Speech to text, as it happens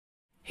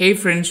Hey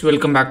friends,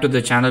 welcome back to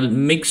the channel.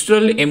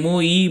 Mixtral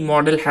MOE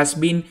model has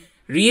been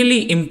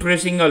really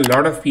impressing a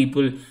lot of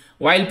people.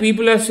 While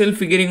people are still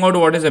figuring out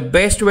what is the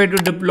best way to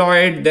deploy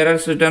it, there are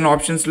certain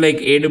options like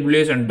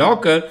AWS and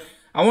Docker.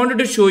 I wanted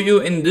to show you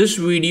in this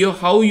video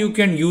how you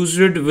can use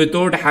it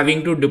without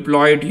having to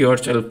deploy it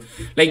yourself.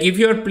 Like if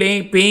you're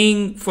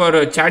paying for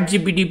a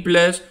ChatGPT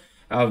Plus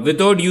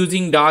without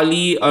using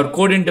DALL-E or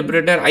Code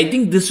Interpreter, I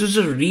think this is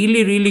a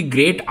really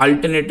great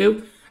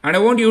alternative. And I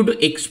want you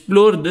to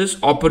explore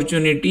this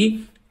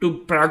opportunity to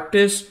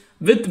practice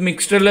with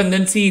Mixtral and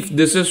then see if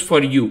this is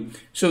for you.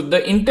 So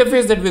the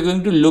interface that we're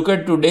going to look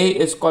at today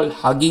is called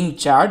Hugging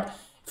Chat.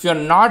 If you're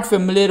not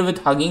familiar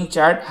with Hugging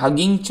Chat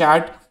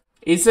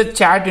is a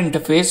chat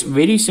interface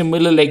very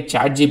similar like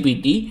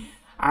ChatGPT,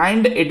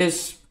 and it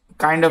is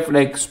kind of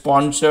like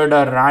sponsored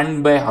or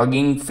run by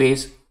Hugging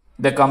Face,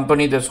 the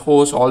company that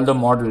hosts all the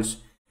models.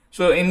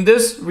 So in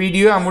this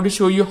video, I'm going to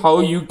show you how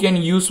you can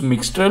use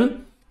Mixtral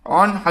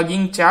on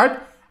Hugging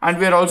Chat, and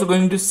we are also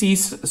going to see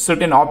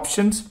certain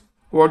options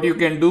what you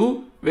can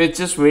do which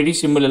is very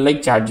similar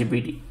like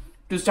ChatGPT.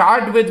 To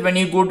start with, when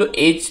you go to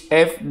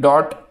hf.co/chat,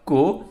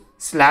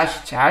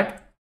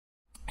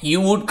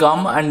 you would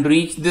come and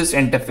reach this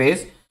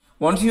interface.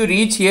 Once you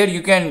reach here,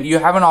 you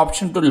have an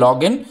option to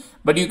log in,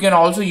 but you can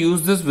also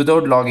use this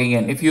without logging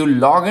in. If you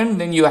log in,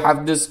 then you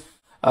have this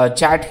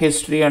chat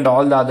history and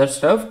all the other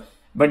stuff.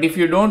 But if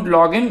you don't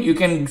log in, you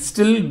can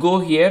still go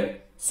here,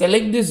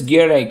 select this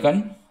gear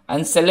icon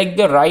and select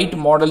the right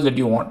model that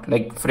you want.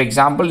 Like for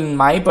example, in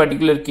my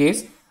particular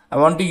case, I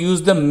want to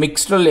use the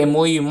Mixtral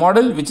MOE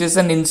model, which is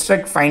an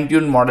instruct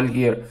fine-tuned model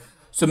here.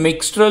 So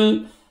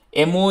Mixtral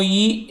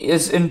MOE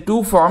is in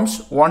two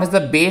forms. One is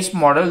the base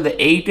model, the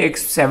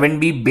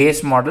 8x7b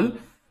base model.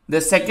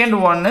 The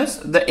second one is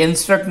the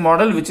instruct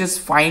model, which is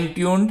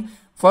fine-tuned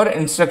for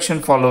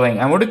instruction following.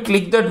 I'm going to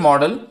click that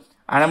model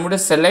and I'm going to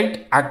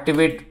select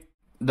activate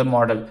the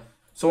model.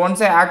 So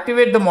once I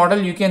activate the model,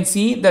 you can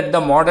see that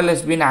the model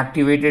has been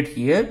activated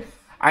here.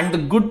 And the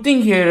good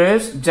thing here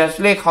is, just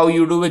like how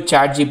you do with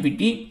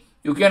ChatGPT,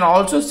 you can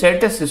also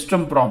set a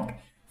system prompt.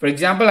 For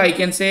example, I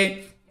can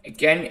say,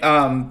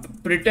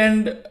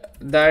 pretend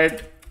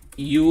that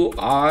you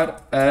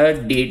are a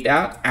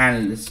data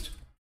analyst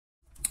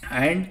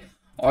and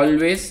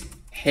always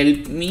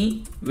help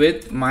me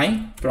with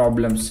my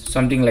problems,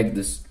 something like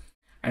this.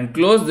 And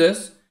close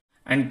this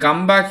and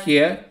come back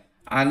here,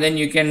 and then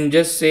you can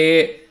just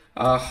say,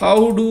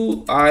 how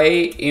do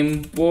I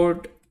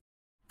import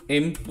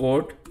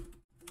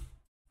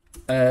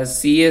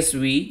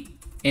CSV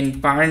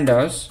in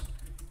pandas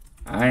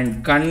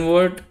and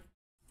convert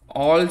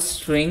all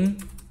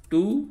string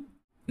to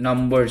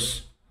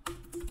numbers?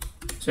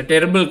 It's a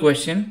terrible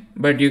question,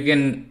 but you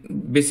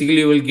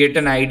will get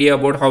an idea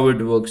about how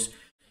it works.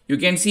 You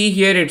can see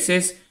here it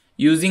says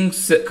using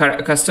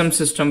custom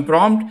system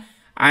prompt,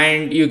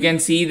 and you can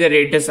see that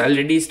it is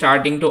already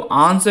starting to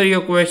answer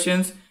your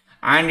questions.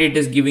 And it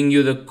is giving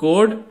you the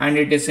code, and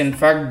it is in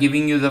fact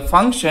giving you the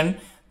function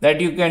that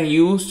you can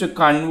use to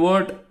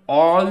convert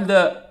all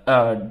the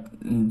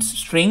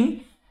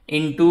string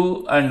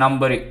into a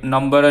number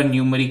or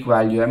numeric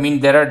value. I mean,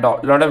 there are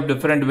a lot of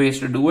different ways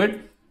to do it.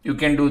 You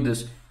can do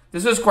this.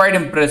 This is quite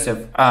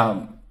impressive.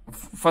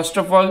 First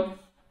of all,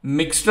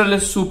 Mixtral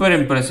is super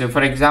impressive.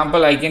 For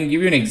example, I can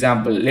give you an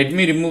example. Let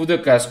me remove the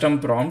custom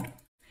prompt.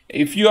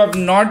 If you have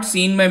not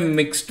seen my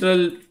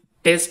Mixtral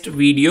test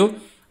video,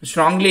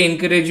 strongly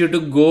encourage you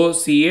to go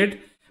see it,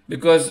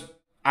 because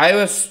I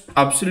was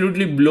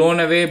absolutely blown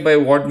away by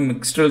what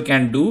Mixtral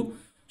can do.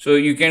 So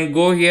you can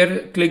go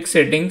here, click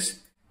settings,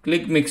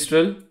 click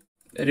Mixtral,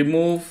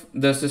 remove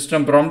the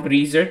system prompt,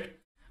 reset,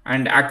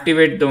 and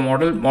activate the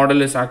model.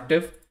 Model is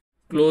active.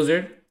 Close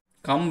it,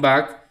 come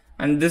back,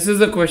 and this is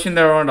the question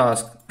that I want to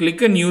ask.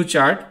 Click a new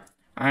chart,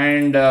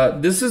 and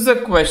this is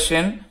a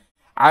question.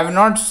 I have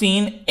not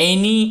seen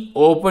any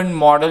open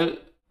model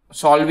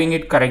solving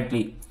it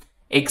correctly.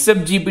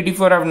 Except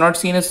GPT-4, I have not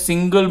seen a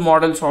single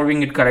model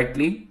solving it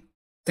correctly.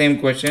 Same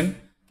question,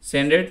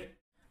 send it,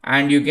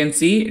 and you can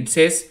see it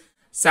says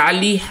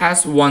Sally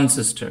has one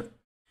sister.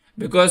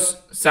 Because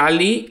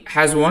Sally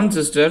has one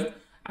sister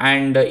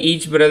and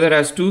each brother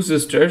has two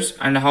sisters,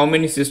 and how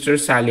many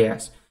sisters Sally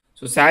has?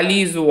 So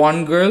Sally is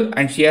one girl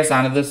and she has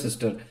another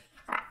sister.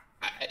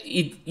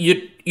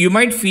 You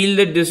might feel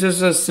that this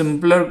is a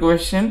simpler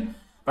question,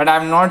 but I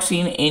have not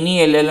seen any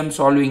LLM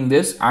solving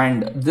this,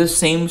 and this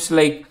seems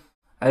like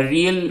a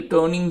real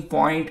turning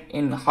point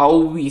in how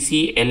we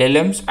see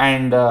LLMs.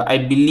 And I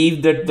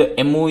believe that the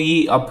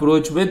MOE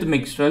approach with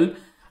Mixtral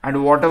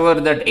and whatever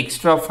that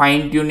extra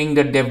fine tuning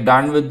that they've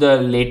done with the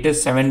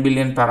latest 7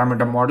 billion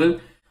parameter model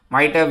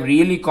might have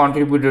really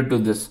contributed to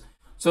this.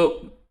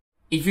 So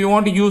if you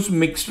want to use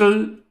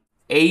Mixtral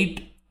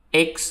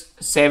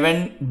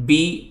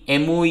 8x7b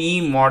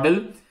MOE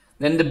model,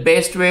 then the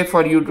best way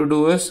for you to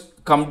do is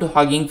come to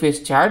Hugging Face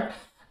Chat.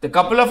 The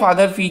couple of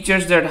other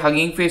features that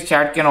Hugging Face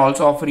Chat can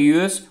also offer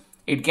you is,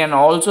 it can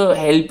also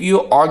help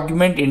you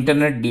augment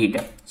internet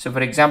data. So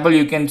for example,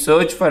 you can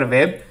search for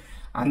web,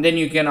 and then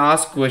you can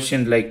ask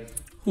questions like,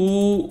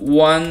 who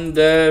won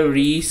the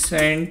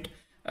recent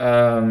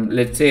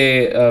let's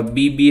say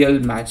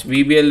BBL match.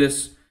 BBL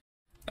is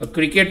a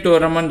cricket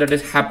tournament that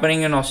is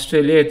happening in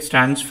Australia. It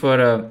stands for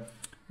a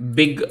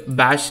Big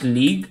Bash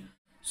League.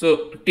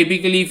 So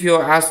typically if you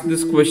ask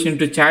this question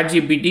to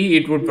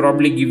ChatGPT, it would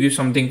probably give you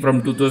something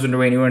from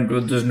 2021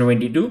 to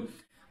 2022.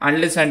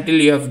 Unless until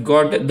you have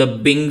got the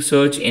Bing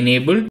search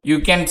enabled, you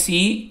can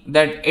see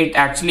that it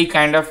actually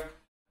kind of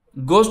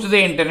goes to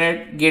the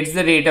internet, gets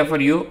the data for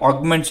you,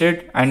 augments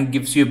it and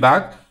gives you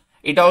back.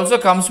 It also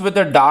comes with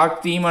a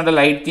dark theme and a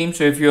light theme.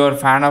 So if you're a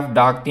fan of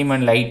dark theme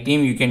and light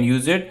theme, you can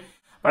use it.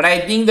 But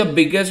I think the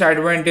biggest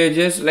advantage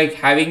is like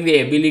having the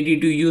ability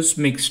to use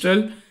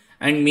Mixtral,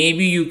 and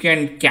maybe you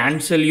can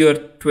cancel your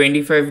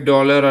 $25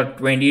 or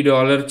 $20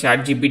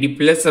 ChatGPT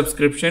Plus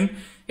subscription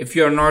if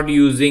you're not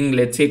using,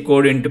 let's say,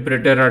 Code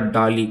Interpreter or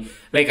DALL-E.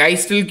 Like I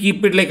still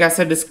keep it like as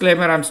a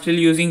disclaimer, I'm still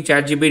using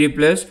ChatGPT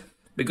Plus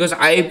because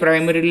I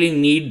primarily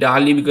need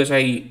DALL-E because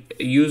I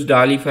use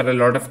DALL-E for a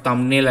lot of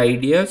thumbnail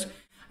ideas,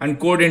 and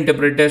Code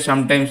Interpreter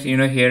sometimes, you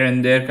know, here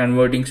and there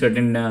converting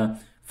certain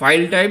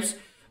file types.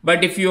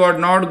 But if you are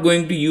not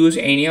going to use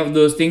any of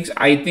those things,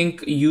 I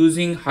think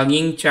using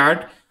Hugging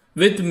Chat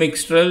with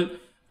Mixtral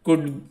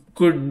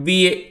could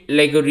be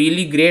like a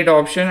really great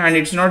option. And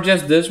it's not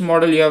just this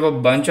model, you have a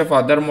bunch of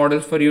other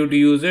models for you to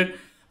use it.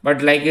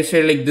 But like I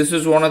said, like this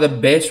is one of the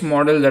best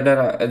models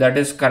that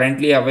is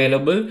currently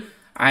available.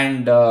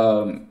 And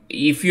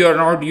if you are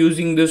not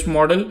using this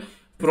model,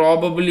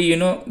 probably, you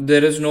know,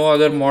 there is no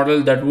other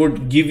model that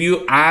would give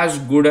you as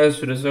good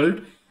as result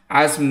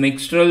as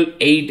Mixtral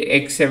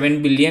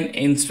 8x7 billion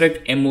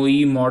Instruct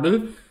MOE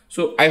model.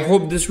 So I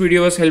hope this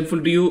video was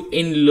helpful to you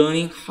in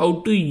learning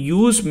how to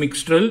use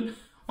Mixtral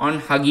on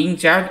Hugging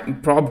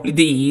Chat. Probably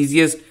the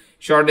easiest,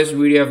 shortest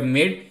video I've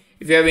made.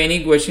 If you have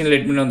any question,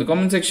 let me know in the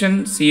comment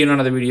section. See you in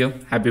another video.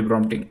 Happy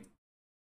prompting.